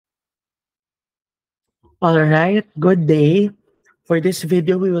All right, good day. For this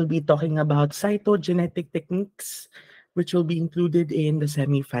video, we will be talking about cytogenetic techniques, which will be included in the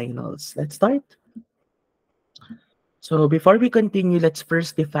semifinals. Let's start. So before we continue, let's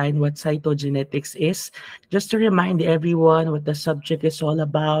first define what cytogenetics is, just to remind everyone what the subject is all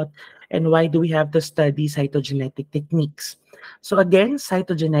about and why do we have to study cytogenetic techniques. So again,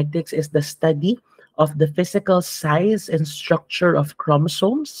 cytogenetics is the study of the physical size and structure of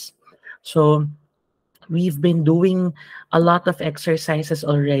chromosomes. So we've been doing a lot of exercises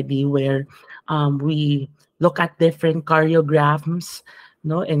already where we look at different choreograms,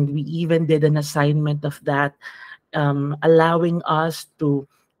 no, and we even did an assignment of that, allowing us to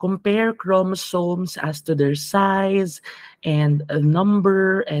compare chromosomes as to their size and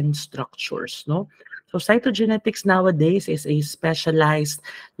number and structures, no. So cytogenetics nowadays is a specialized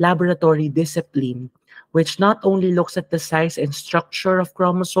laboratory discipline which not only looks at the size and structure of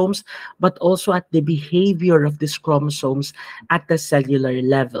chromosomes, but also at the behavior of these chromosomes at the cellular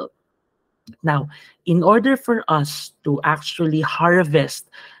level. Now, in order for us to actually harvest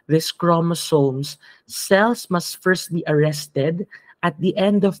these chromosomes, cells must first be arrested at the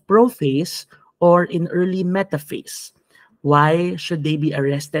end of prophase or in early metaphase. Why should they be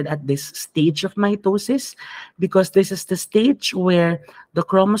arrested at this stage of mitosis? Because this is the stage where the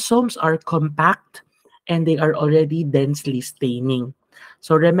chromosomes are compact and they are already densely staining.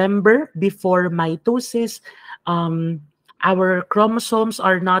 So remember, before mitosis, our chromosomes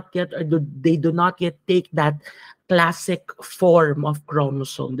are not yet, or they do not yet take that classic form of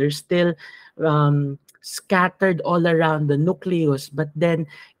chromosome. They're still scattered all around the nucleus, but then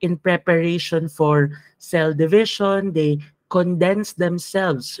in preparation for cell division, they condense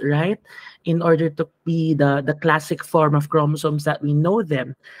themselves, right, in order to be the classic form of chromosomes that we know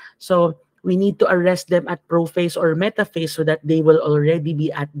them. So we need to arrest them at prophase or metaphase so that they will already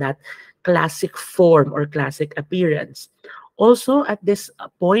be at that classic form or classic appearance. Also, at this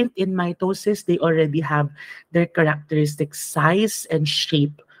point in mitosis, they already have their characteristic size and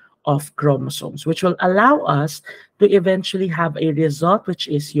shape of chromosomes, which will allow us to eventually have a result, which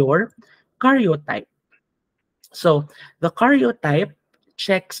is your karyotype. So the karyotype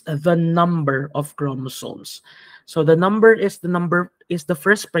checks the number of chromosomes. So the number is the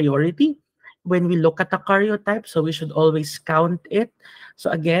first priority when we look at the karyotype. So we should always count it. So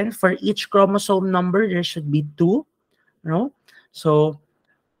again, for each chromosome number, there should be two. No? So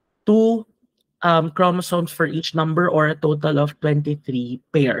two chromosomes for each number, or a total of 23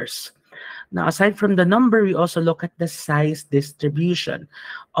 pairs. Now, aside from the number, we also look at the size distribution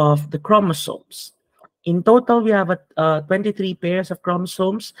of the chromosomes. In total, we have 23 pairs of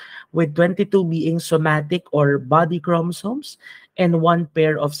chromosomes, with 22 being somatic or body chromosomes and one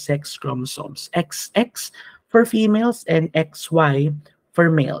pair of sex chromosomes, XX for females and XY for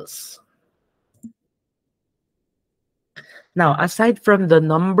males. Now, aside from the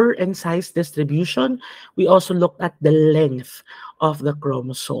number and size distribution, we also look at the length of the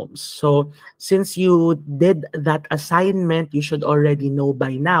chromosomes. So since you did that assignment, you should already know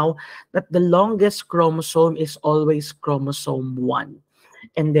by now that the longest chromosome is always chromosome 1.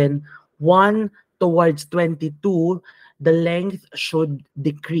 And then 1 towards 22, the length should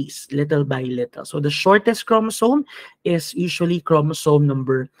decrease little by little. So the shortest chromosome is usually chromosome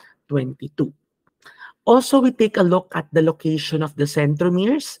number 22. Also, we take a look at the location of the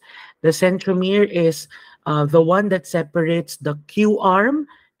centromeres. The centromere is the one that separates the Q arm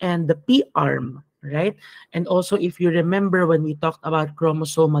and the P arm, right? And also, if you remember when we talked about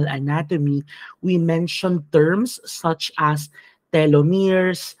chromosomal anatomy, we mentioned terms such as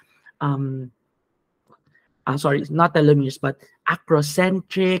telomeres, sorry, not telomeres, but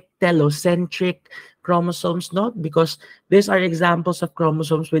acrocentric, telocentric chromosomes, no? Because these are examples of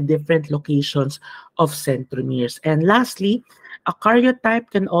chromosomes with different locations of centromeres. And lastly, a karyotype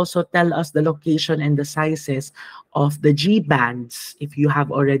can also tell us the location and the sizes of the G bands. If you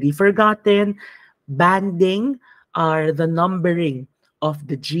have already forgotten, banding are the numbering of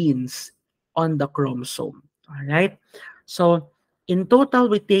the genes on the chromosome. All right. So in total,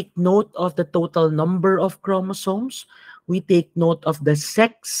 we take note of the total number of chromosomes. We take note of the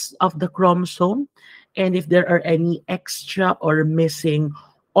sex of the chromosome, and if there are any extra or missing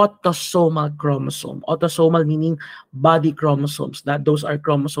autosomal chromosome. Autosomal meaning body chromosomes. Those are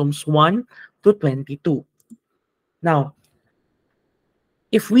chromosomes 1 to 22. Now,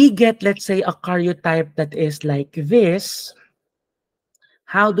 if we get, let's say, a karyotype that is like this,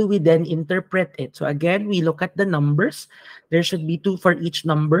 how do we then interpret it? So again, we look at the numbers. There should be 2 for each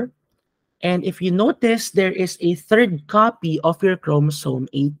number. And if you notice, there is a third copy of your chromosome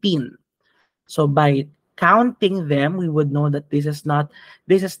 18. So by counting them, we would know that this is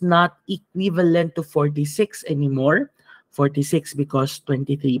not equivalent to 46 anymore. 46 because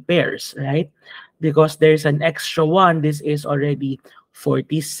 23 pairs, right? Because there's an extra one, this is already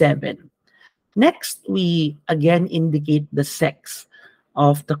 47. Next, we again indicate the sex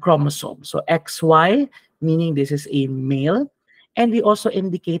of the chromosome. So XY, meaning this is a male. And we also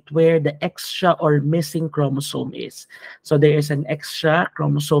indicate where the extra or missing chromosome is. So there is an extra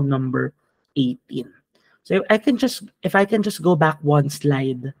chromosome number 18. So if I can just go back one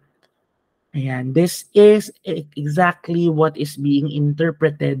slide. Ayan, this is exactly what is being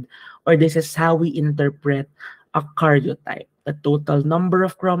interpreted, or this is how we interpret a karyotype. The total number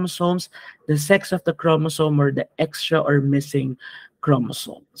of chromosomes, the sex of the chromosome, or the extra or missing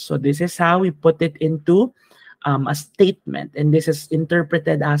chromosome. So this is how we put it into a statement, and this is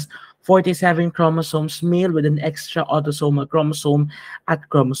interpreted as 47 chromosomes male with an extra autosomal chromosome at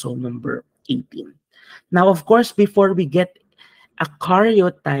chromosome number 18. Now, of course, before we get a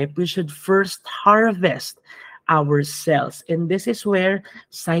karyotype, we should first harvest our cells. And this is where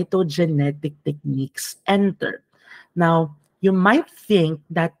cytogenetic techniques enter. Now, you might think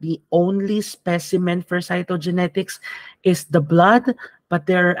that the only specimen for cytogenetics is the blood, but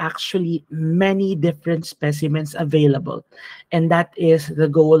there are actually many different specimens available. And that is the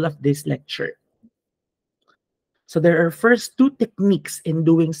goal of this lecture. So there are first two techniques in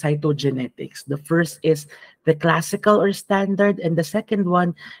doing cytogenetics. The first is the classical or standard, and the second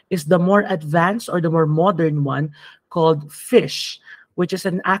one is the more advanced or the more modern one called FISH, which is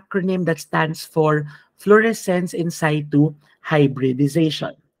an acronym that stands for fluorescence in situ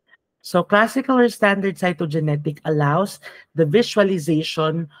hybridization. So classical or standard cytogenetic allows the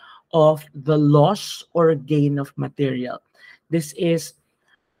visualization of the loss or gain of material. This is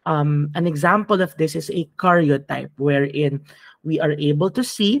an example of this is a karyotype, wherein we are able to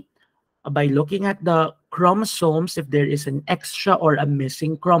see by looking at the chromosomes if there is an extra or a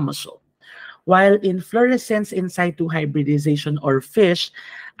missing chromosome. While in fluorescence in situ hybridization or FISH,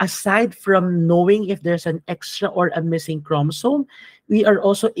 aside from knowing if there's an extra or a missing chromosome, we are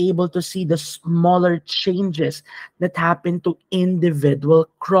also able to see the smaller changes that happen to individual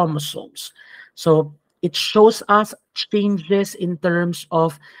chromosomes. So it shows us changes in terms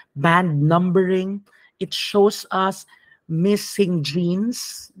of band numbering. It shows us missing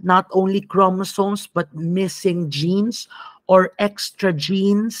genes, not only chromosomes, but missing genes or extra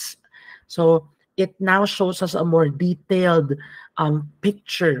genes. So it now shows us a more detailed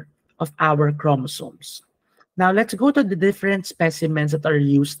picture of our chromosomes. Now let's go to the different specimens that are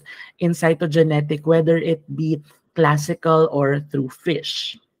used in cytogenetic, whether it be classical or through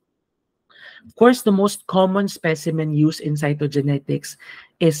FISH. Of course, the most common specimen used in cytogenetics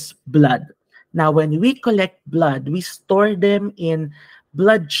is blood. Now, when we collect blood, we store them in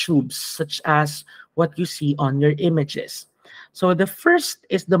blood tubes, such as what you see on your images. So the first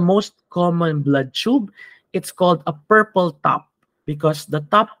is the most common blood tube. It's called a purple top because the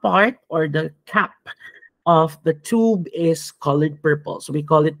top part or the cap of the tube is colored purple. So we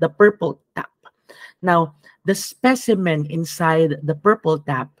call it the purple tap. Now, the specimen inside the purple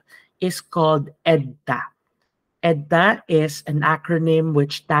tap is called EDTA. EDTA is an acronym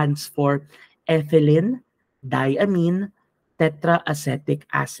which stands for ethylene diamine tetraacetic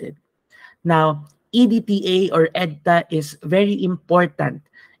acid. Now, EDTA or EDTA is very important,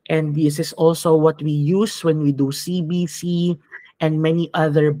 and this is also what we use when we do CBC and many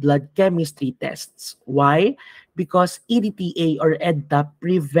other blood chemistry tests. Why? Because EDTA or EDTA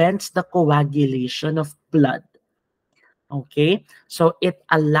prevents the coagulation of blood. Okay, so it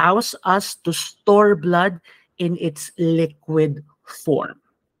allows us to store blood in its liquid form.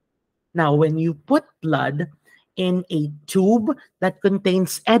 Now, when you put blood in a tube that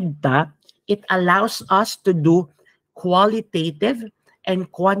contains EDTA, it allows us to do qualitative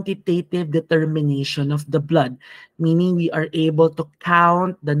and quantitative determination of the blood, meaning we are able to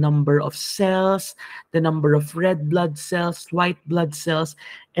count the number of cells, the number of red blood cells, white blood cells,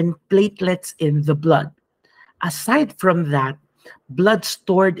 and platelets in the blood. Aside from that, blood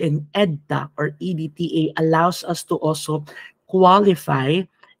stored in EDTA or EDTA allows us to also qualify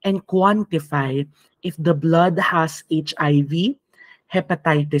and quantify if the blood has HIV,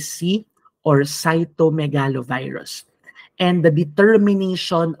 hepatitis C, or cytomegalovirus. And the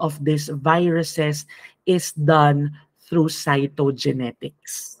determination of these viruses is done through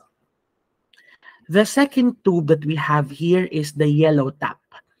cytogenetics. The second tube that we have here is the yellow tap.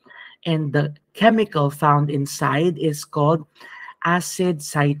 And the chemical found inside is called acid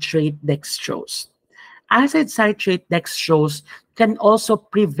citrate dextrose. Acid citrate dextrose can also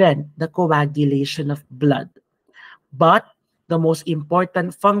prevent the coagulation of blood. But the most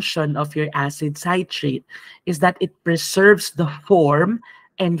important function of your acid citrate is that it preserves the form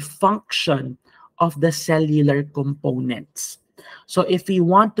and function of the cellular components. So if we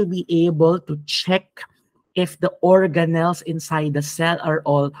want to be able to check if the organelles inside the cell are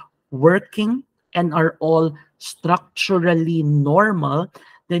all working and are all structurally normal,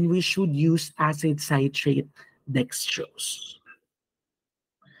 then we should use acid citrate dextrose.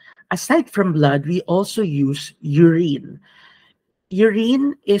 Aside from blood, we also use urine.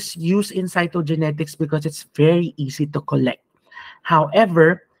 Urine is used in cytogenetics because it's very easy to collect.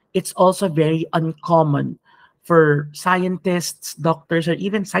 However, it's also very uncommon for scientists, doctors, or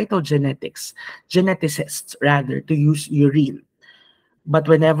even cytogenetics, geneticists rather, to use urine. But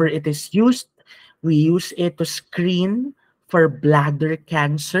whenever it is used, we use it to screen for bladder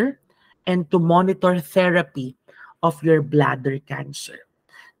cancer and to monitor therapy of your bladder cancer.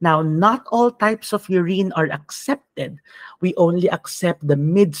 Now, not all types of urine are accepted. We only accept the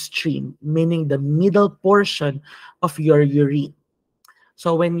midstream, meaning the middle portion of your urine.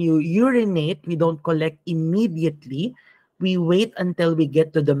 So when you urinate, we don't collect immediately. We wait until we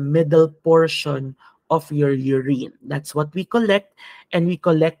get to the middle portion of your urine. That's what we collect, and we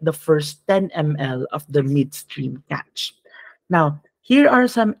collect the first 10 ml of the midstream catch. Now, here are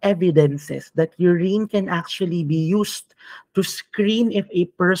some evidences that urine can actually be used to screen if a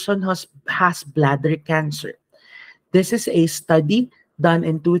person has bladder cancer. This is a study done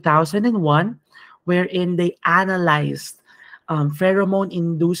in 2001 wherein they analyzed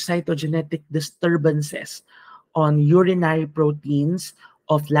pheromone-induced cytogenetic disturbances on urinary proteins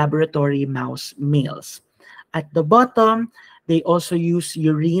of laboratory mouse males. At the bottom, they also use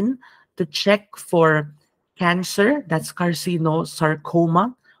urine to check for cancer, that's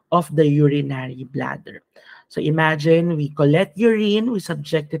carcinosarcoma of the urinary bladder. So imagine we collect urine, we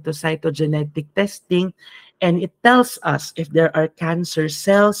subject it to cytogenetic testing, and it tells us if there are cancer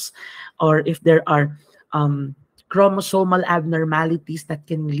cells or if there are chromosomal abnormalities that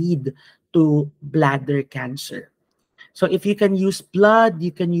can lead to bladder cancer. So if you can use blood,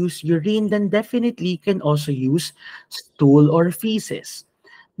 you can use urine, then definitely you can also use stool or feces.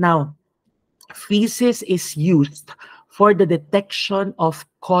 Now, feces is used for the detection of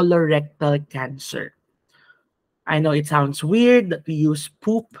colorectal cancer. I know it sounds weird that we use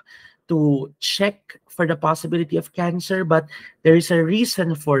poop to check for the possibility of cancer, but there is a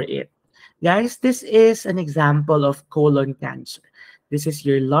reason for it. Guys, this is an example of colon cancer. This is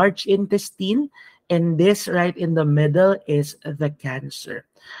your large intestine, and this right in the middle is the cancer.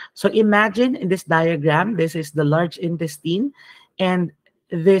 So imagine in this diagram, this is the large intestine, and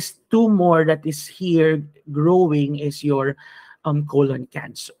this tumor that is here growing is your colon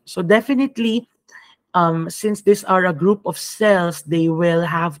cancer. So definitely, since these are a group of cells, they will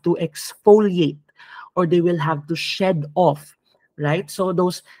have to exfoliate or they will have to shed off, right? So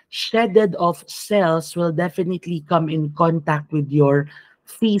those shedded off cells will definitely come in contact with your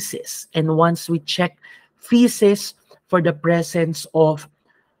feces. And once we check feces for the presence of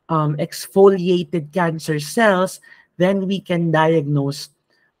exfoliated cancer cells, then we can diagnose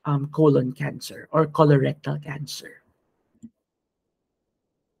colon cancer or colorectal cancer.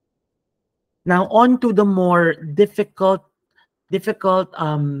 Now, on to the more difficult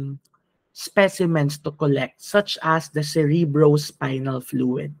specimens to collect, such as the cerebrospinal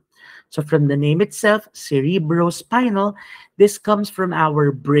fluid. So from the name itself, cerebrospinal, this comes from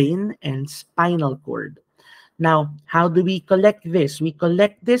our brain and spinal cord. Now, how do we collect this? We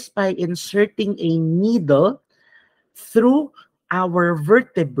collect this by inserting a needle through our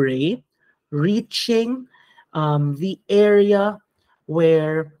vertebrae, reaching the area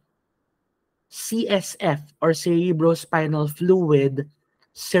where CSF or cerebrospinal fluid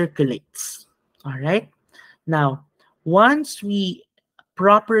circulates. All right. Now, once we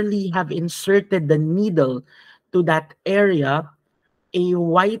properly have inserted the needle to that area, a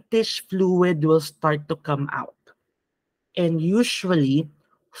whitish fluid will start to come out. And usually,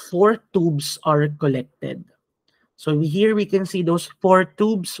 4 tubes are collected. So here we can see those 4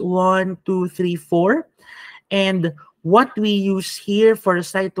 tubes, 1, 2, 3, 4. And what we use here for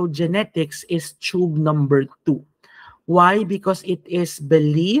cytogenetics is tube number 2. Why? Because it is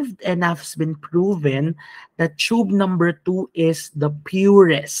believed and has been proven that tube number 2 is the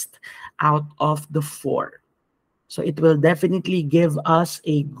purest out of the 4. So it will definitely give us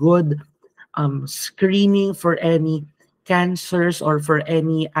a good screening for any cancers or for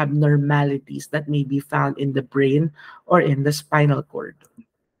any abnormalities that may be found in the brain or in the spinal cord.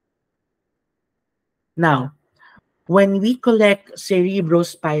 Now, when we collect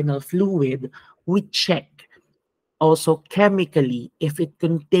cerebrospinal fluid, we check also chemically, if it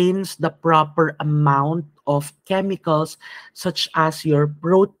contains the proper amount of chemicals such as your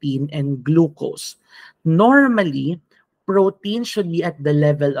protein and glucose. Normally, protein should be at the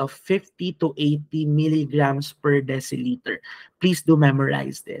level of 50 to 80 milligrams per deciliter. Please do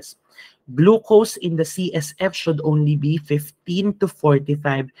memorize this. Glucose in the CSF should only be 15 to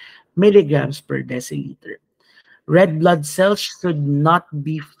 45 milligrams per deciliter. Red blood cells should not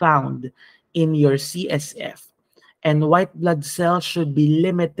be found in your CSF, and white blood cells should be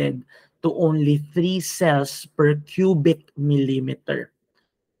limited to only 3 cells per cubic millimeter.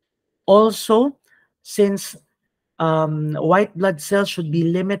 Also, since white blood cells should be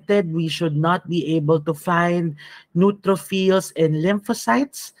limited, we should not be able to find neutrophils and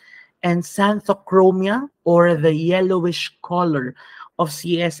lymphocytes, and xanthochromia, or the yellowish color of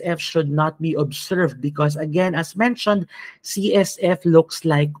CSF, should not be observed because, again, as mentioned, CSF looks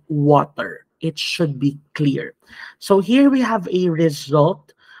like water. It should be clear. So here we have a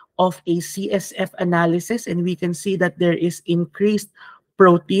result of a CSF analysis, and we can see that there is increased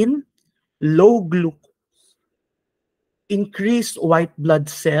protein, low glucose, increased white blood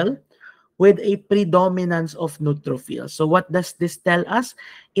cell, with a predominance of neutrophils. So what does this tell us?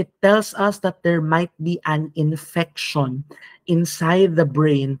 It tells us that there might be an infection inside the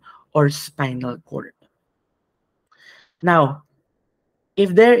brain or spinal cord. Now,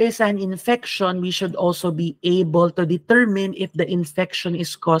 if there is an infection, we should also be able to determine if the infection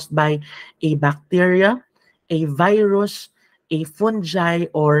is caused by a bacteria, a virus, a fungi,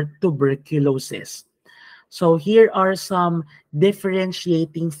 or tuberculosis. So here are some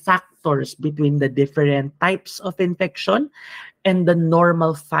differentiating factors between the different types of infection and the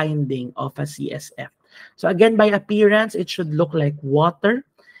normal finding of a CSF. So again, by appearance, it should look like water.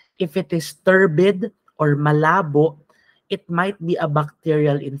 If it is turbid or malabo, it might be a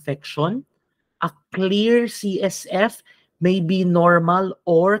bacterial infection. A clear CSF may be normal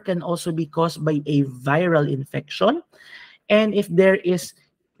or can also be caused by a viral infection. And if there is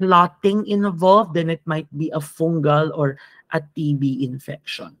clotting involved, then it might be a fungal or a TB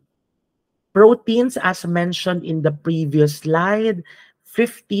infection. Proteins, as mentioned in the previous slide,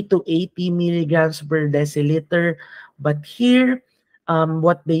 50 to 80 milligrams per deciliter. But here,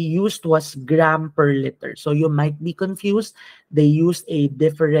 what they used was gram per liter. So you might be confused. They used a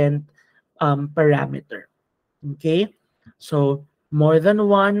different parameter. Okay? So more than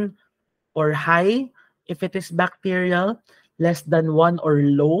one, or high if it is bacterial, less than 1 or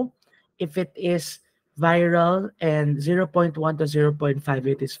low if it is viral, and zero point 0.1 to zero point 0.5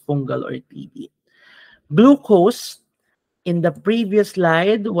 it is fungal or TB. Glucose in the previous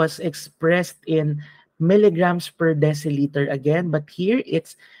slide was expressed in milligrams per deciliter again, but here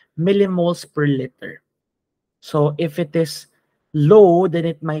it's millimoles per liter. So if it is low, then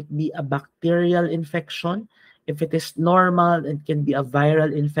it might be a bacterial infection. If it is normal, it can be a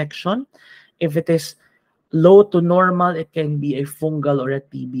viral infection. If it is low to normal, it can be a fungal or a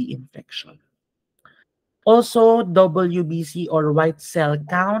TB infection. Also, WBC, or white cell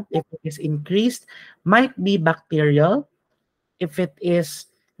count, if it is increased, might be bacterial. If it is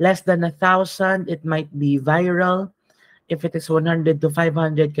less than 1,000, it might be viral. If it is 100 to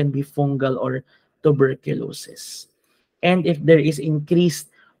 500, can be fungal or tuberculosis. And if there is increased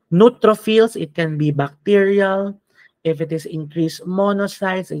neutrophils, it can be bacterial. If it is increased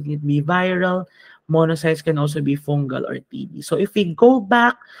monocytes, it can be viral. Monocytes can also be fungal or TB. So if we go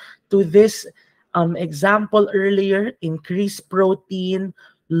back to this example earlier, increased protein,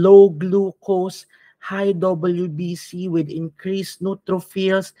 low glucose, high WBC with increased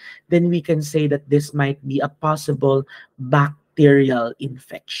neutrophils, then we can say that this might be a possible bacterial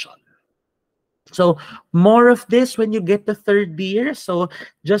infection. So more of this when you get to third year. So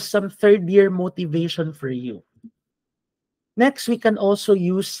just some third year motivation for you. Next, we can also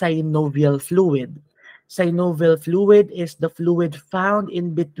use synovial fluid. Synovial fluid is the fluid found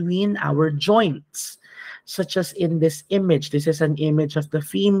in between our joints, such as in this image. This is an image of the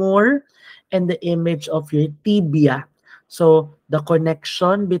femur and the image of your tibia. So the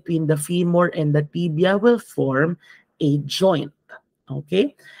connection between the femur and the tibia will form a joint.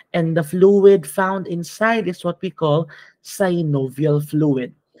 Okay? And the fluid found inside is what we call synovial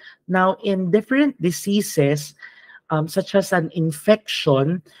fluid. Now, in different diseases, such as an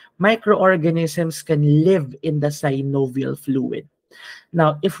infection, microorganisms can live in the synovial fluid.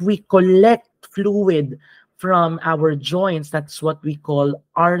 Now, if we collect fluid from our joints, that's what we call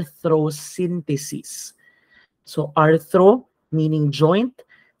arthrosynthesis. So arthro meaning joint,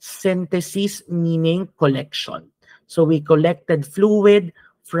 synthesis meaning collection. So we collected fluid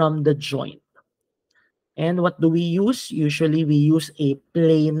from the joint. And what do we use? Usually we use a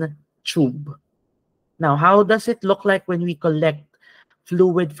plain tube. Now, how does it look like when we collect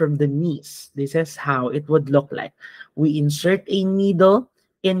fluid from the knees? This is how it would look like. We insert a needle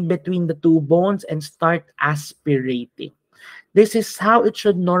in between the two bones and start aspirating. This is how it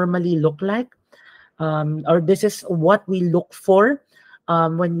should normally look like, or this is what we look for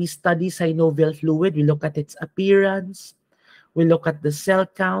when we study synovial fluid. We look at its appearance, we look at the cell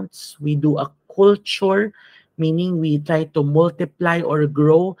counts, we do a culture, meaning we try to multiply or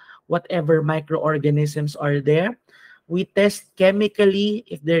grow whatever microorganisms are there. We test chemically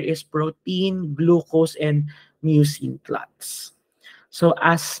if there is protein, glucose, and mucin clots. So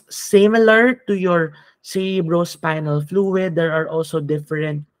as similar to your cerebrospinal fluid, there are also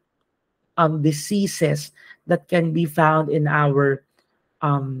different diseases that can be found in our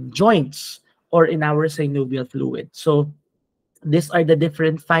joints or in our synovial fluid. So these are the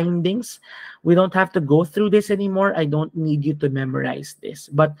different findings. We don't have to go through this anymore. I don't need you to memorize this.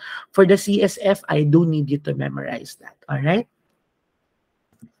 But for the CSF, I do need you to memorize that. All right?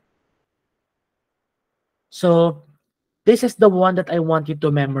 So this is the one that I want you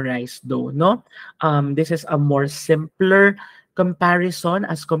to memorize though, no? This is a more simpler comparison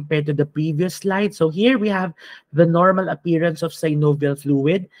as compared to the previous slide. So here we have the normal appearance of synovial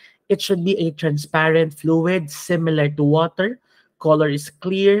fluid. It should be a transparent fluid similar to water. Color is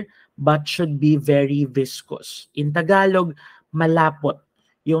clear but should be very viscous. In Tagalog, malapot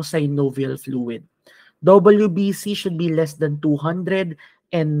yung synovial fluid. WBC should be less than 200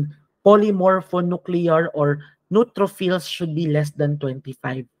 and polymorphonuclear or neutrophils should be less than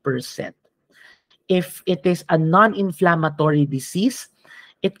 25%. If it is a non-inflammatory disease,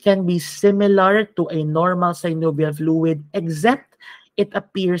 it can be similar to a normal synovial fluid except it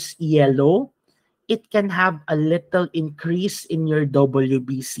appears yellow. It can have a little increase in your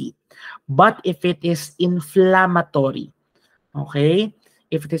WBC. But if it is inflammatory, okay,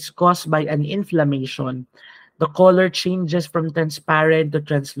 if it is caused by an inflammation, the color changes from transparent to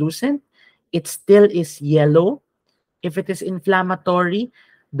translucent. It still is yellow. If it is inflammatory,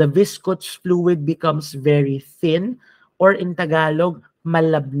 the viscous fluid becomes very thin, or in Tagalog,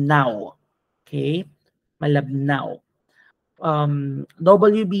 malabnaw. Okay? Malabnaw.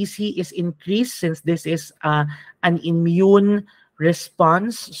 WBC is increased since this is an immune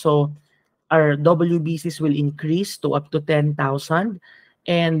response. So our WBCs will increase to up to 10,000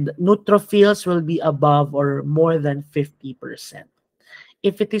 and neutrophils will be above or more than 50%.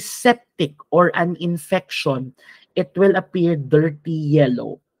 If it is septic or an infection, it will appear dirty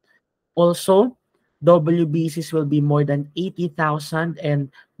yellow. Also, WBCs will be more than 80,000 and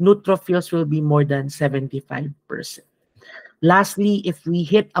neutrophils will be more than 75%. Lastly, if we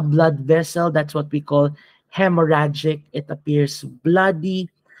hit a blood vessel, that's what we call hemorrhagic. It appears bloody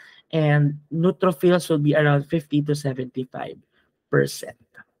and neutrophils will be around 50 to 75%.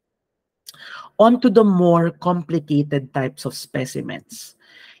 On to the more complicated types of specimens.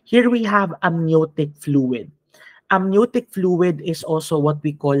 Here we have amniotic fluid. Amniotic fluid is also what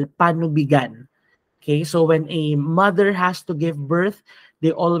we call panubigan. Okay, so when a mother has to give birth,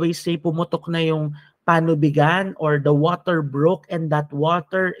 they always say pumutok na yung panubigan or the water broke, and that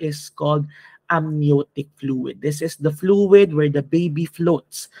water is called amniotic fluid. This is the fluid where the baby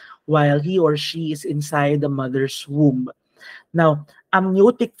floats while he or she is inside the mother's womb. Now,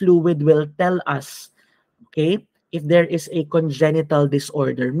 amniotic fluid will tell us, okay, if there is a congenital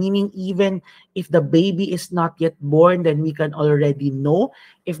disorder, meaning even if the baby is not yet born, then we can already know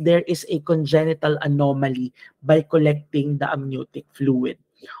if there is a congenital anomaly by collecting the amniotic fluid.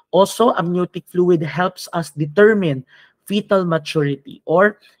 Also, amniotic fluid helps us determine fetal maturity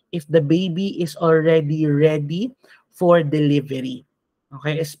or if the baby is already ready for delivery.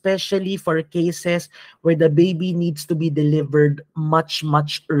 Okay, especially for cases where the baby needs to be delivered much,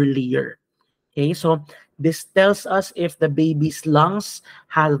 much earlier. Okay, so this tells us if the baby's lungs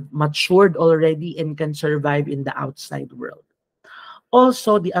have matured already and can survive in the outside world.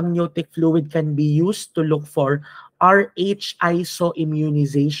 Also, the amniotic fluid can be used to look for Rh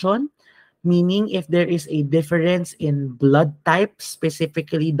isoimmunization, meaning if there is a difference in blood type,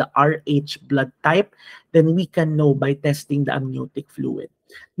 specifically the Rh blood type, then we can know by testing the amniotic fluid.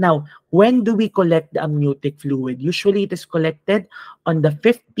 Now, when do we collect the amniotic fluid? Usually it is collected on the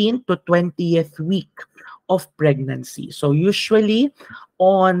 15th to 20th week of pregnancy. So usually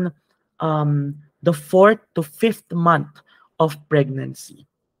on the 4th to 5th month of pregnancy.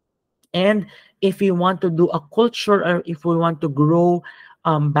 And if we want to do a culture or if we want to grow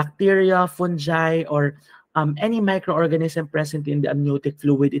bacteria, fungi, or any microorganism present in the amniotic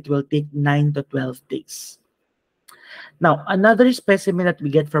fluid, it will take 9 to 12 days. Now, another specimen that we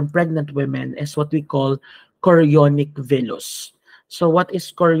get from pregnant women is what we call chorionic villus. So what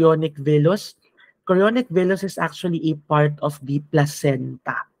is chorionic villus? chorionic villus is actually a part of the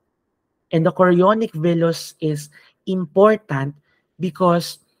placenta. And the chorionic villus is important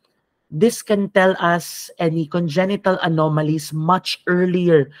because this can tell us any congenital anomalies much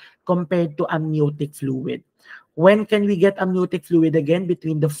earlier compared to amniotic fluid. When can we get amniotic fluid again?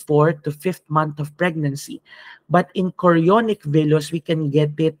 Between the 4th to 5th month of pregnancy. But in chorionic villus, we can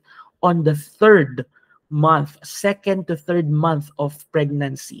get it on the 3rd month, 2nd to 3rd month of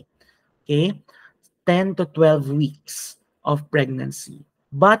pregnancy. Okay? 10 to 12 weeks of pregnancy.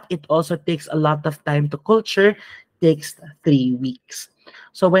 But it also takes a lot of time to culture, takes 3 weeks.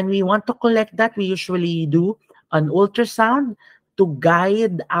 So when we want to collect that, we usually do an ultrasound to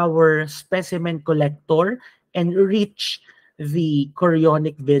guide our specimen collector and reach the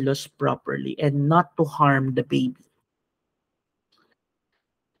chorionic villus properly and not to harm the baby.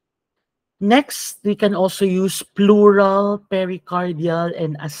 Next, we can also use pleural, pericardial,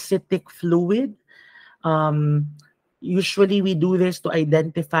 and ascitic fluid. Um, Usually, we do this to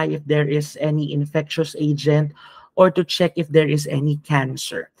identify if there is any infectious agent or to check if there is any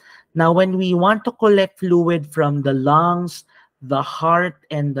cancer. Now, when we want to collect fluid from the lungs, the heart,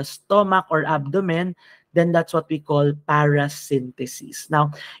 and the stomach or abdomen, then that's what we call parasynthesis.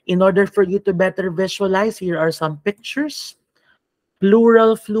 Now, in order for you to better visualize, here are some pictures.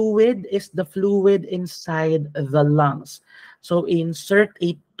 Pleural fluid is the fluid inside the lungs. So insert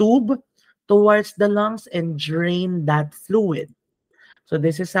a tube towards the lungs and drain that fluid. So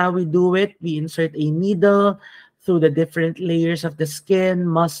this is how we do it. We insert a needle through the different layers of the skin,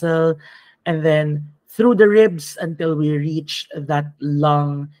 muscle, and then through the ribs until we reach that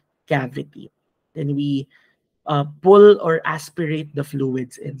lung cavity. Then we pull or aspirate the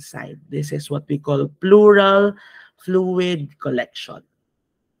fluids inside. This is what we call pleural fluid collection.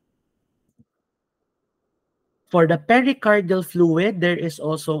 For the pericardial fluid, there is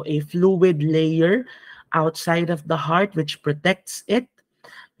also a fluid layer outside of the heart which protects it.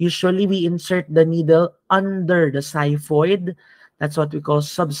 Usually, we insert the needle under the xiphoid. That's what we call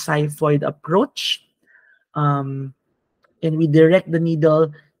subxiphoid approach. Um, and we direct the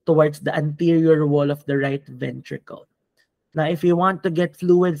needle towards the anterior wall of the right ventricle. Now, if you want to get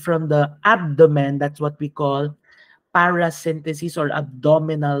fluid from the abdomen, that's what we call parasynthesis or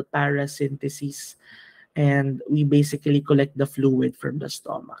abdominal parasynthesis. And we basically collect the fluid from the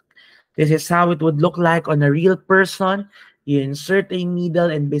stomach. This is how it would look like on a real person. You insert a needle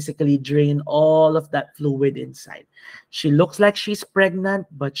and basically drain all of that fluid inside. She looks like she's pregnant,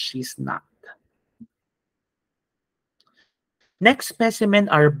 but she's not. Next specimen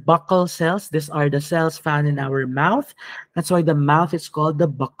are buccal cells. These are the cells found in our mouth. That's why the mouth is called the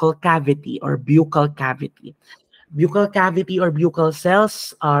buccal cavity or buccal cavity. Buccal cavity or buccal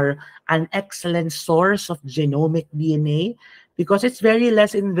cells are an excellent source of genomic DNA because it's very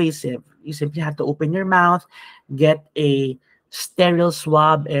less invasive. You simply have to open your mouth, get a sterile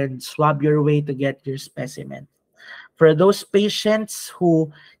swab, and swab your way to get your specimen. For those patients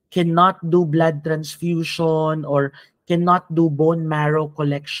who cannot do blood transfusion or cannot do bone marrow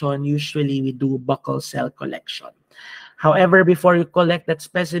collection, usually we do buccal cell collection. However, before you collect that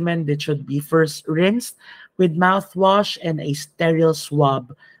specimen, it should be first rinsed with mouthwash and a sterile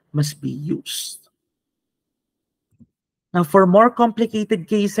swab must be used. Now, for more complicated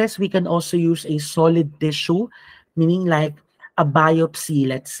cases, we can also use a solid tissue, meaning like a biopsy,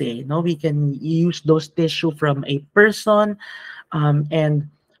 let's say. No, we can use those tissue from a person and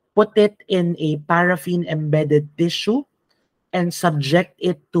put it in a paraffin-embedded tissue and subject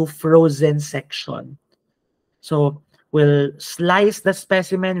it to frozen section. So we'll slice the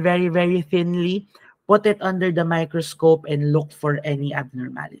specimen very, very thinly, put it under the microscope, and look for any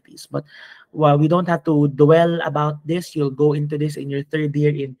abnormalities. But while we don't have to dwell about this, you'll go into this in your 3rd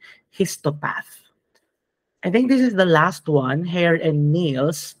year in histopath. I think this is the last one, hair and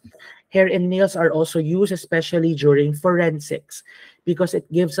nails. Hair and nails are also used especially during forensics because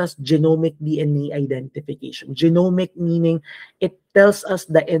it gives us genomic DNA identification. Genomic meaning it tells us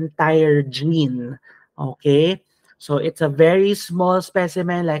the entire gene. Okay? So it's a very small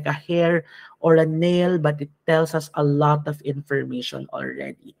specimen like a hair or a nail, but it tells us a lot of information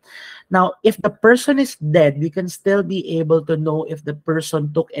already. Now, if the person is dead, we can still be able to know if the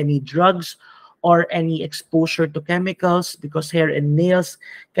person took any drugs or any exposure to chemicals because hair and nails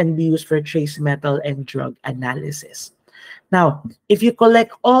can be used for trace metal and drug analysis. Now, if you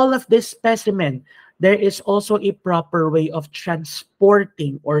collect all of this specimen, there is also a proper way of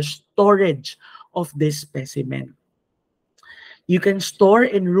transporting or storage of this specimen. You can store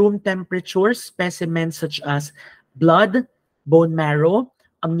in room temperature specimens such as blood, bone marrow,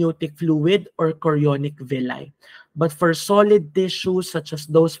 amniotic fluid or chorionic villi. But for solid tissues such as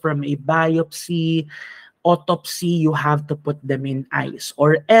those from a biopsy, autopsy, you have to put them in ice,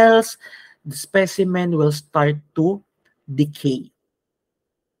 or else the specimen will start to decay.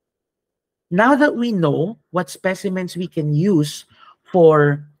 Now that we know what specimens we can use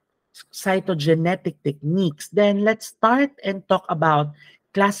for cytogenetic techniques, then let's start and talk about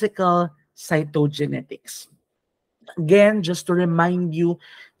classical cytogenetics. Again, just to remind you,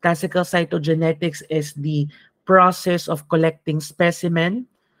 classical cytogenetics is the process of collecting specimen,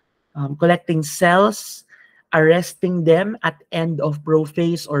 collecting cells, arresting them at end of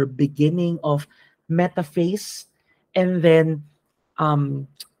prophase or beginning of metaphase, and then um,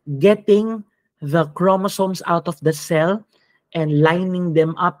 getting the chromosomes out of the cell and lining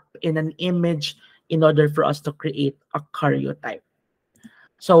them up in an image in order for us to create a karyotype.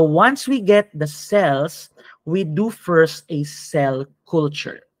 So once we get the cells, we do first a cell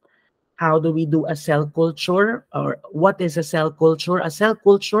culture. How do we do a cell culture? Or what is a cell culture? A cell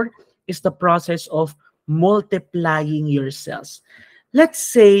culture is the process of multiplying your cells. Let's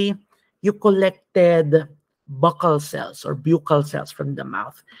say you collected buccal cells or buccal cells from the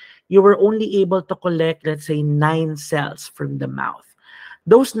mouth. You were only able to collect, let's say, 9 cells from the mouth.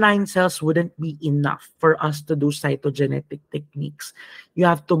 Those 9 cells wouldn't be enough for us to do cytogenetic techniques. You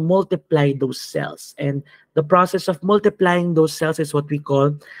have to multiply those cells. And the process of multiplying those cells is what we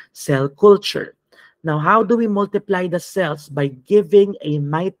call cell culture. Now, how do we multiply the cells? By giving a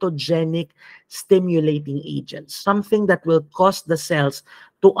mitogenic stimulating agent, something that will cause the cells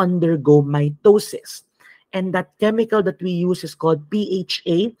to undergo mitosis. And that chemical that we use is called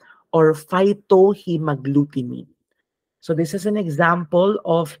PHA, or phytohemagglutinin. So this is an example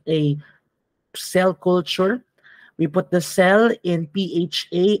of a cell culture. We put the cell in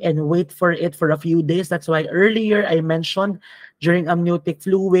PHA and wait for it for a few days. That's why earlier I mentioned during amniotic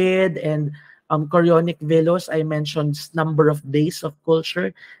fluid and chorionic villus, I mentioned number of days of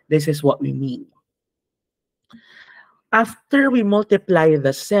culture. This is what we mean. After we multiply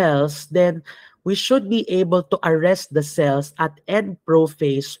the cells, then we should be able to arrest the cells at end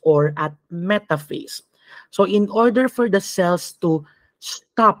prophase or at metaphase. So in order for the cells to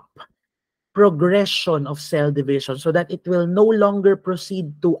stop progression of cell division so that it will no longer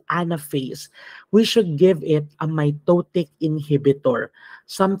proceed to anaphase, we should give it a mitotic inhibitor,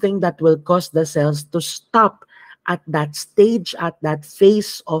 something that will cause the cells to stop at that stage, at that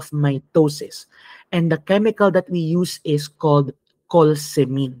phase of mitosis. And the chemical that we use is called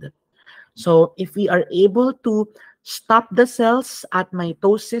colcimide. So if we are able to stop the cells at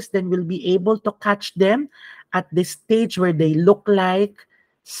mitosis, then we'll be able to catch them at the stage where they look like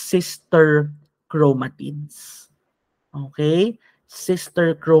sister chromatids. Okay?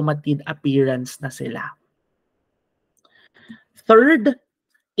 Sister chromatid appearance na sila. Third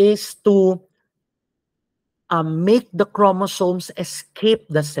is to make the chromosomes escape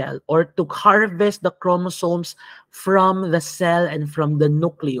the cell, or to harvest the chromosomes from the cell and from the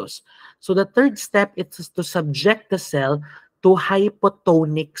nucleus. So the third step is to subject the cell to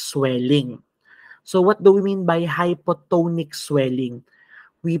hypotonic swelling. So what do we mean by hypotonic swelling?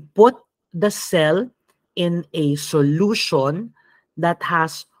 We put the cell in a solution that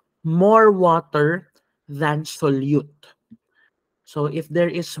has more water than solute. So if there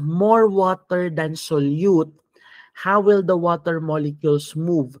is more water than solute, how will the water molecules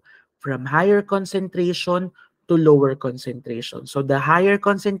move from higher concentration to lower concentration? So the higher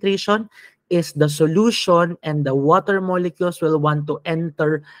concentration is the solution, and the water molecules will want to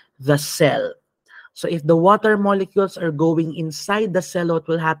enter the cell. So if the water molecules are going inside the cell, what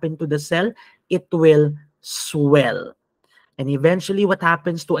will happen to the cell? It will swell. And eventually, what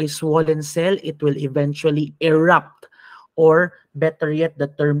happens to a swollen cell? It will eventually erupt, or better yet, the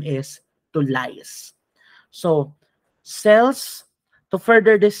term is to lyse. So cells, to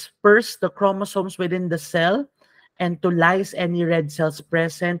further disperse the chromosomes within the cell and to lyse any red cells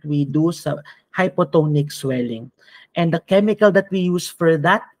present, we do some hypotonic swelling. And the chemical that we use for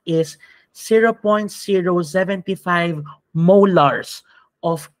that is 0.075 molars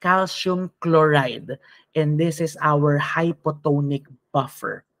of calcium chloride. And this is our hypotonic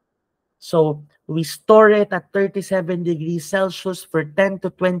buffer. So we store it at 37 degrees Celsius for 10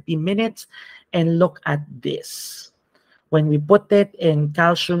 to 20 minutes. And look at this. When we put it in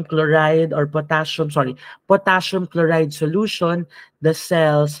calcium chloride or potassium chloride solution, the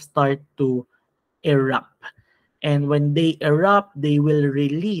cells start to erupt. And when they erupt, they will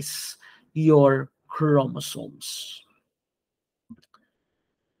release your chromosomes.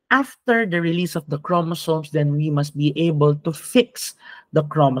 After the release of the chromosomes, then we must be able to fix the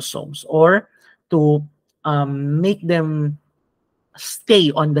chromosomes, or to make them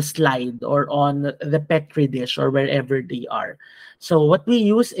stay on the slide or on the petri dish or wherever they are. So what we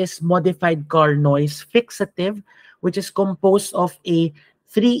use is modified Carnoy's fixative, which is composed of a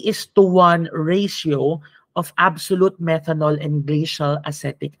 3:1 ratio of absolute methanol and glacial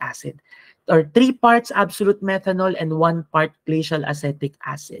acetic acid, or 3 parts absolute methanol and 1 part glacial acetic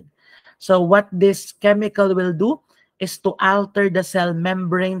acid. So what this chemical will do is to alter the cell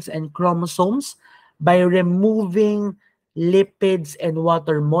membranes and chromosomes by removing lipids and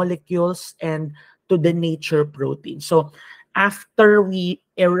water molecules and to the nature protein. So after we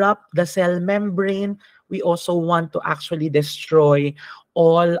erupt the cell membrane, we also want to actually destroy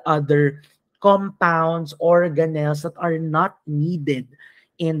all other compounds, organelles that are not needed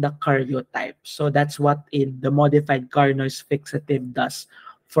in the karyotype. So that's what the modified Carnoy's fixative does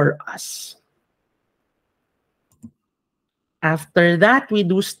for us. After that, we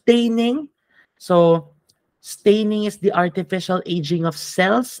do staining. So staining is the artificial aging of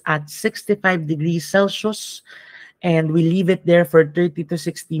cells at 65 degrees Celsius, and we leave it there for 30 to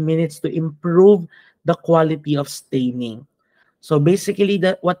 60 minutes to improve the quality of staining. So basically,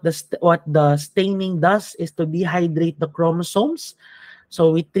 what the staining does is to dehydrate the chromosomes.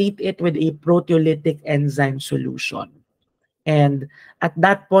 So we treat it with a proteolytic enzyme solution. And at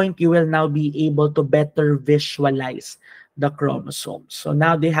that point, you will now be able to better visualize the chromosomes. So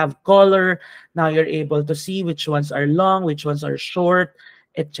now they have color. Now you're able to see which ones are long, which ones are short,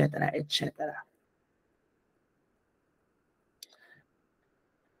 etc., etc.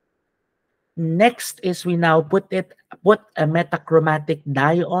 Next is we now put a metachromatic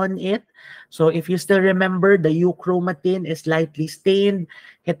dye on it. So if you still remember, the euchromatin is lightly stained,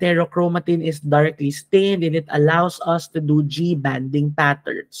 heterochromatin is darkly stained, and it allows us to do G banding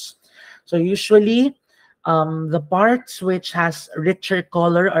patterns. So usually, the parts which has richer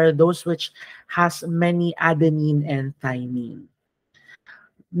color are those which has many adenine and thymine.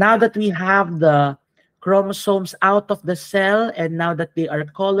 Now that we have the chromosomes out of the cell and now that they are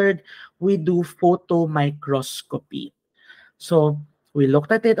colored, we do photomicroscopy. So we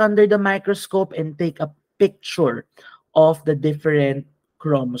looked at it under the microscope and take a picture of the different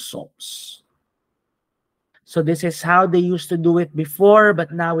chromosomes. So this is how they used to do it before,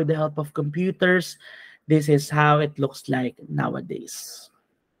 but now with the help of computers, this is how it looks like nowadays.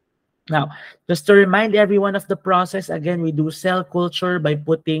 Now, just to remind everyone of the process, again, we do cell culture by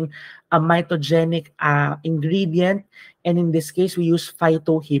putting a mitogenic ingredient, and in this case, we use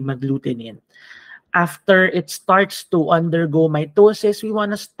phytohemagglutinin. After it starts to undergo mitosis, we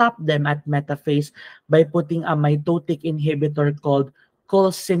want to stop them at metaphase by putting a mitotic inhibitor called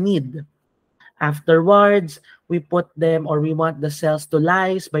colcimide. Afterwards, we put them, or we want the cells to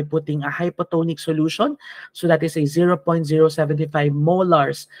lyse by putting a hypotonic solution. So that is a 0.075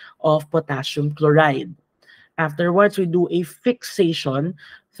 molars of potassium chloride. Afterwards, we do a fixation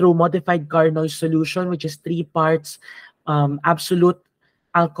through modified Carnoy solution, which is 3 parts absolute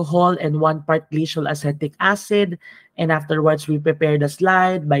alcohol and 1 part glacial acetic acid. And afterwards, we prepare the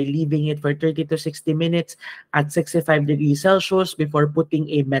slide by leaving it for 30 to 60 minutes at 65 degrees Celsius before putting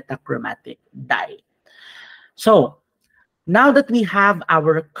a metachromatic dye. So now that we have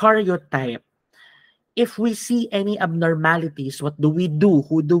our karyotype, if we see any abnormalities, what do we do?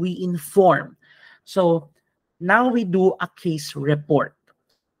 Who do we inform? So now we do a case report.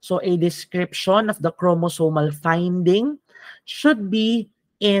 So a description of the chromosomal finding should be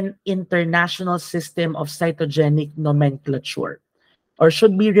in International System of Cytogenic Nomenclature, or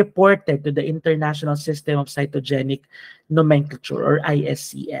should be reported to the International System of Cytogenic Nomenclature, or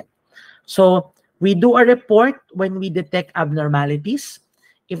ISCN. So we do a report when we detect abnormalities,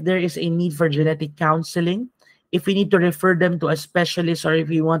 if there is a need for genetic counseling, if we need to refer them to a specialist, or if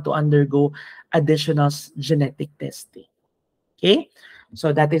we want to undergo additional genetic testing. Okay?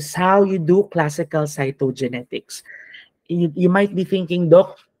 So that is how you do classical cytogenetics. You might be thinking,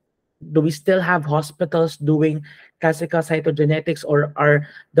 Doc, do we still have hospitals doing classical cytogenetics, or are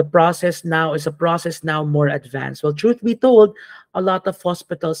the process now, is a process now more advanced? Well, truth be told, a lot of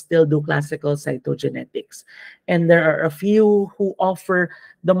hospitals still do classical cytogenetics. And there are a few who offer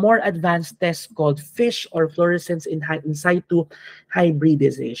the more advanced test called FISH, or fluorescence in situ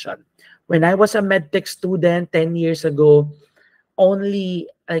hybridization. When I was a medtech student 10 years ago, only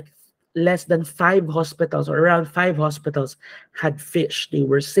like less than 5 hospitals, or around 5 hospitals, had FISH. They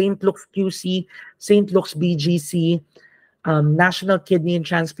were St. Luke's QC, St. Luke's BGC, National Kidney and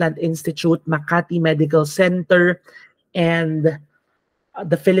Transplant Institute, Makati Medical Center, and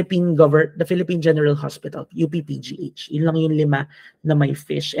the Philippine General Hospital, UPPGH. Yun lang yung 5 na may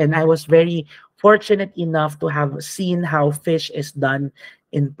FISH. And I was very fortunate enough to have seen how FISH is done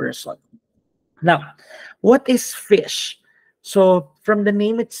in person. Now, what is FISH? So from the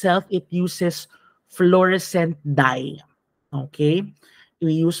name itself, it uses fluorescent dye. Okay?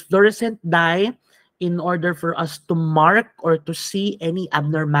 We use fluorescent dye in order for us to mark or to see any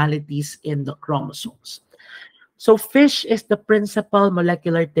abnormalities in the chromosomes. So FISH is the principal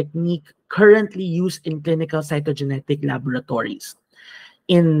molecular technique currently used in clinical cytogenetic laboratories.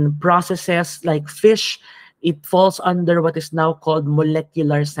 In processes like FISH, it falls under what is now called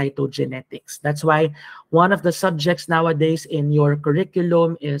molecular cytogenetics. That's why one of the subjects nowadays in your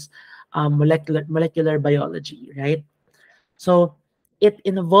curriculum is molecular biology, right? So it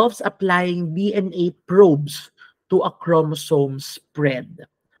involves applying DNA probes to a chromosome spread.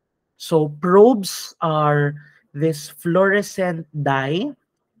 So probes are this fluorescent dye.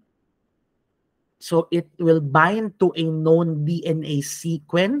 So it will bind to a known DNA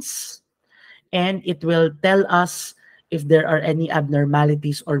sequence, and it will tell us if there are any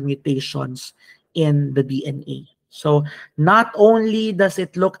abnormalities or mutations in the DNA. So not only does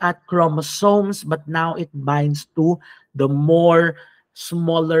it look at chromosomes, but now it binds to the more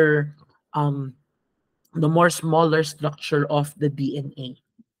smaller um, the more smaller structure of the DNA.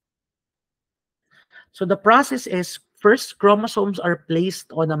 So the process is first chromosomes are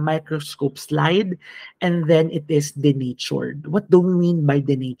placed on a microscope slide and then it is denatured. What do we mean by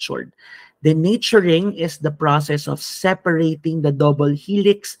denatured? Denaturing is the process of separating the double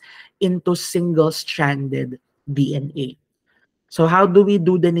helix into single-stranded DNA. So how do we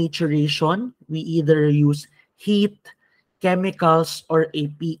do denaturation? We either use heat, chemicals, or a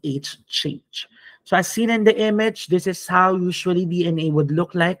pH change. So as seen in the image, this is how usually DNA would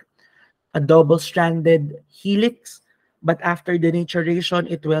look like, a double-stranded helix, but after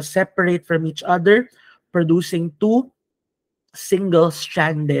denaturation, it will separate from each other, producing two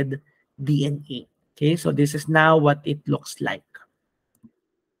single-stranded DNA. Okay, so this is now what it looks like.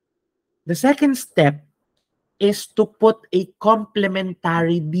 The second step is to put a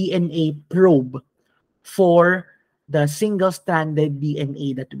complementary DNA probe for the single-stranded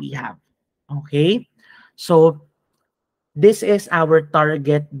DNA that we have. Okay, so this is our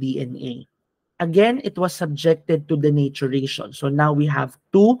target DNA. Again, it was subjected to denaturation. So now we have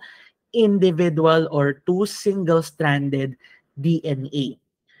two individual or two single-stranded DNA.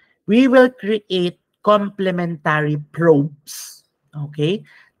 We will create complementary probes, okay,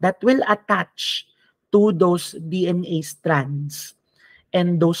 that will attach to those DNA strands.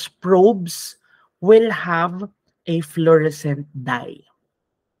 And those probes will have a fluorescent dye.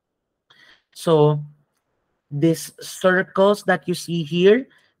 So these circles that you see here,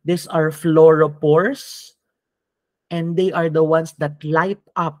 these are fluoropores, and they are the ones that light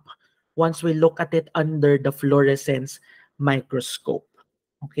up once we look at it under the fluorescence microscope.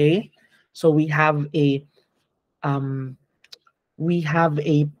 Okay, so um, we have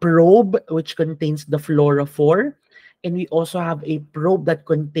a probe which contains the fluorophore, and we also have a probe that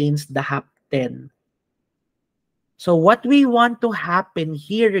contains the hapten. So what we want to happen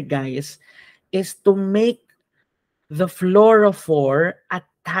here, guys, is to make the fluorophore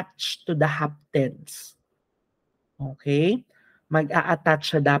attached to the haptens. Okay?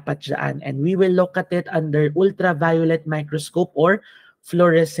 Mag-a-attach siya dapat dyan. And we will look at it under ultraviolet microscope or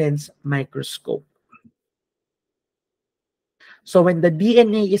fluorescence microscope. So when the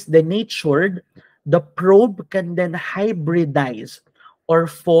DNA is denatured, the probe can then hybridize or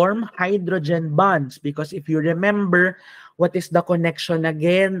form hydrogen bonds. Because if you remember, what is the connection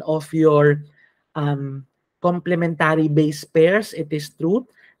again of your complementary base pairs? It is through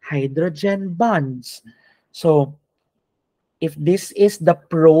hydrogen bonds. So if this is the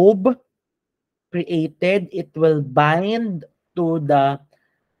probe created, it will bind to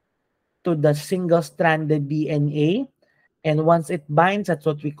the single-stranded DNA. And once it binds, that's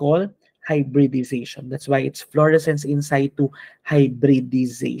what we call hybridization. That's why it's fluorescence in situ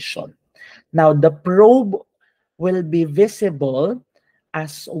hybridization. Now, the probe will be visible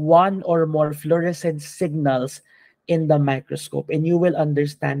as one or more fluorescent signals in the microscope, and you will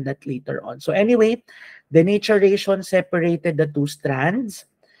understand that later on. So anyway, denaturation separated the two strands,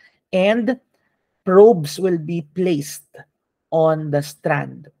 and probes will be placed on the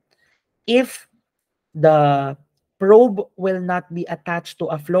strand. If the probe will not be attached to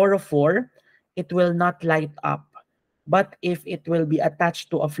a fluorophore, it will not light up. But if it will be attached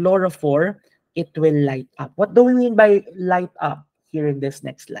to a fluorophore, it will light up. What do we mean by light up here in this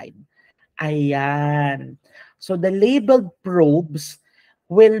next slide? Ayan. So the labeled probes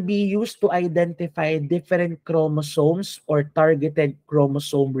will be used to identify different chromosomes or targeted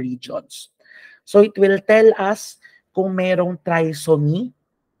chromosome regions. So it will tell us kung merong trisomy,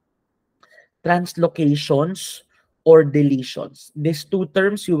 translocations, or deletions. These two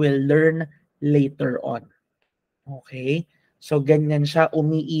terms you will learn later on. Okay? So, ganyan siya,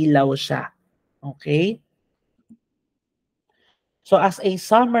 umiilaw siya. Okay? So, as a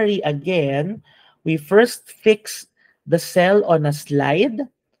summary again, we first fix the cell on a slide.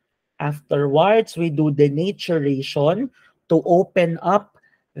 Afterwards, we do denaturation to open up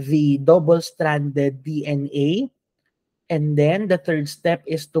the double-stranded DNA. And then the third step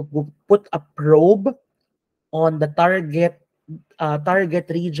is to put a probe on the target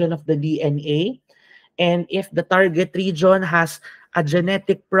region of the DNA. And if the target region has a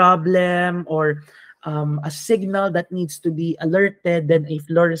genetic problem or a signal that needs to be alerted, then a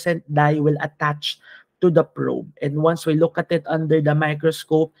fluorescent dye will attach to the probe. And once we look at it under the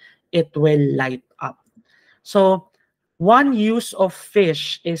microscope, it will light up. So one use of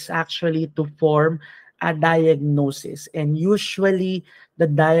fish is actually to form a diagnosis. And usually the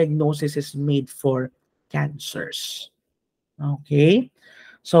diagnosis is made for cancers. Okay?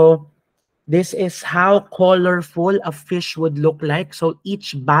 So this is how colorful a fish would look like. So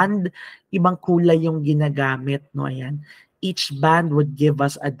each band, ibang kulay yung ginagamit, no? Ayan. Each band would give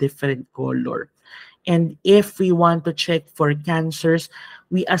us a different color. And if we want to check for cancers,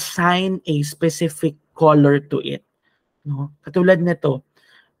 we assign a specific color to it. No? Katulad nito,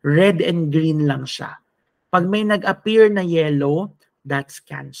 red and green lang siya. Pag may nag-appear na yellow, that's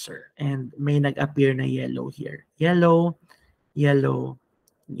cancer. And may nag-appear na yellow here. Yellow, yellow,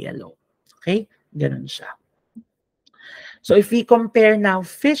 yellow. Okay? Ganun siya. So if we compare now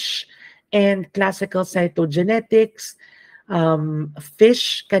fish and classical cytogenetics,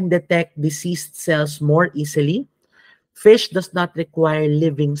 fish can detect deceased cells more easily. Fish does not require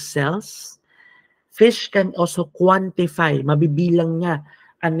living cells. Fish can also quantify, mabibilang niya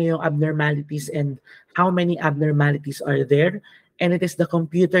ano yung abnormalities and how many abnormalities are there. And it is the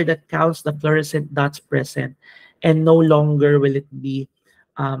computer that counts the fluorescent dots present. And no longer will it be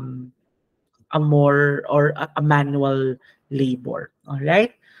a more or a manual labor. All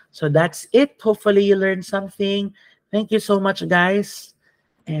right. So that's it. Hopefully you learned something. Thank you so much, guys.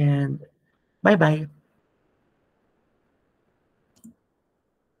 And bye-bye.